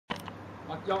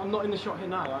I'm not in the shot here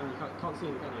now, you can't see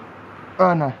it, can you?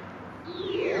 Oh, no.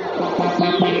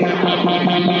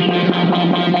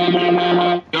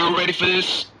 Y'all ready for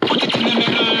this? Put it in the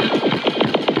middle.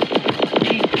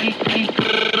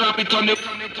 Drop it on the.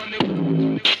 Drop it on the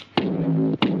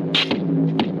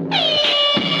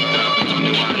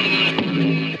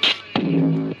one.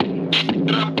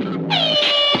 Drop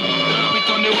it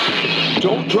on the one.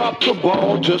 Don't drop the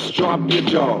ball, just drop your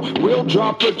jaw. We'll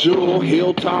drop a jewel,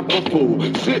 he'll top a fool.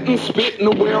 Sit and spit and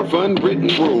aware of unwritten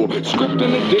rule. Script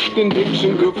and addicting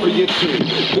diction, good for you too.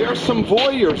 There's some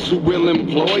voyeurs who will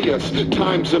employ us.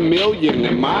 Times a million,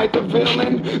 am I the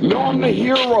villain? No, I'm the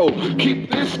hero,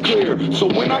 keep this clear. So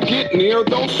when I get near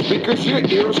those speakers, your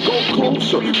ears go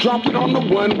closer. Drop it on the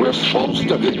one we're supposed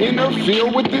to.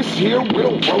 Interfere with this here,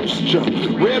 we'll roast ya.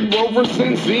 Red Rover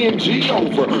sends Z and G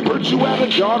over. Heard you had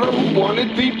a daughter who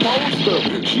wanted the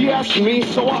poster. She asked me,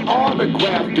 so I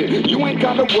autographed it. You ain't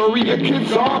gotta worry, your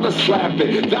kids ought to slap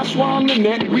it. That's why on the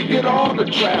net we get all the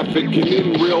traffic. And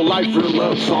in real life, your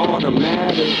love's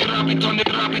automatic. Drop it on the,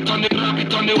 drop it on the, drop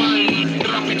it on the one.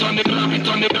 Drop it on the, drop it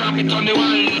on the, drop it on the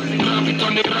one. Drop it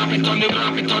on the, drop it on the,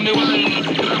 drop it on the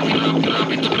one.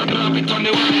 Drop it on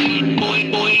the one.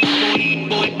 Boy, boy, boy,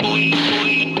 boy,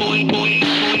 boy, boy, boy, boy,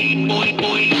 boy, boy,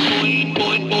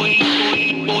 boy,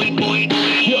 boy, boy, boy,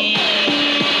 boy.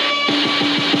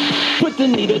 Put the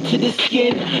needle to the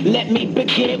skin. Let me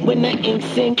begin when the ink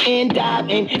sink in. Dive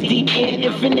in deep in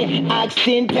infinite. I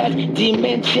extend past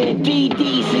dimension.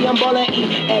 DDC, I'm ballin'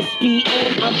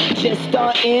 ESPN. I'm just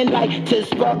starting like to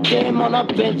spark them on a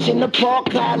bench in the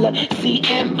park. Collar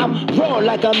CM. I'm raw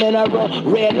like a mineral.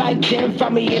 Red like gin.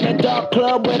 Find me in a dark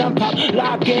club when I'm pop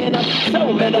locking. I'm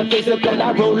so metaphysical.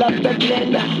 I roll up the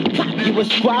blend. You a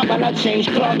squad while I change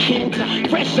Clark Kent.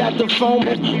 Fresh out the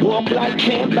phone, walk like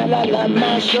pimp. But I love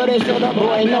my shorties. So the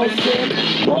boy no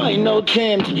sin, boy no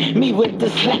tempt. Me with the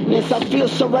slackness, I feel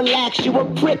so relaxed. You a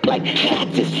prick like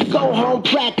cactus. Go home,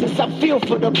 practice. I feel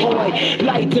for the boy.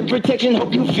 Light and protection,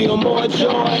 hope you feel more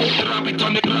joy. Drop it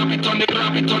on the, drop it on the,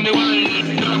 drop it on the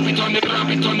one. Drop it on the, drop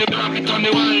it on the, drop it on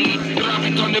the one. Drop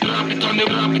it on the, drop it on the,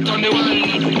 drop it on the one.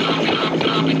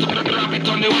 Drop it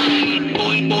on the one.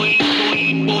 Boy, boy,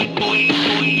 boy, boy, boy,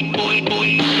 boy, boy, boy,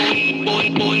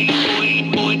 boy, boy,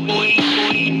 boy,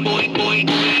 boy, boy, boy,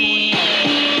 boy.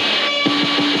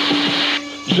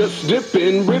 Just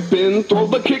dipping, ripping, throw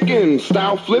the kickin',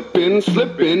 style flipping,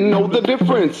 slipping, know the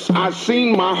difference. I've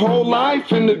seen my whole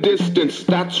life in the distance.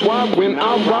 That's why when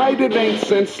I ride it ain't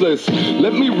senseless.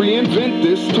 Let me reinvent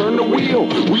this, turn the wheel.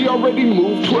 We already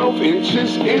moved 12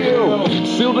 inches ill.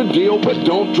 Seal the deal, but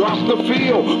don't drop the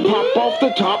feel. Pop off the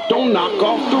top, don't knock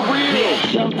off the reel.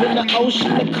 Jump in the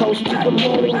ocean and coast to the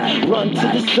moon. Run to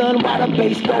the sun while the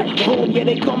bass go boom. Yeah,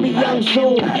 they call me Young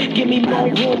Zoom. Give me more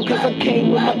room, cause I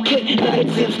came with my click.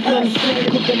 Negatives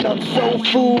unseen, cooking up soul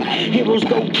food. Heroes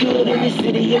go good in the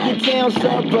city, in the town,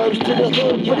 suburbs to the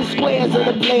hood. For the squares of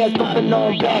the players, bumping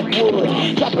on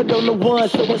backwoods. Drop it on the one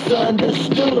so it's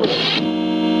understood.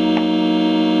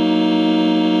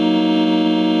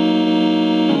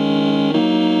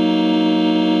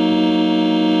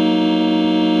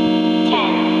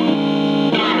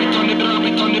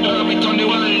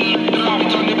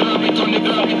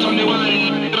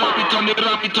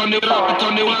 Drop it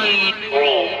on the one.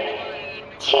 3,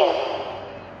 2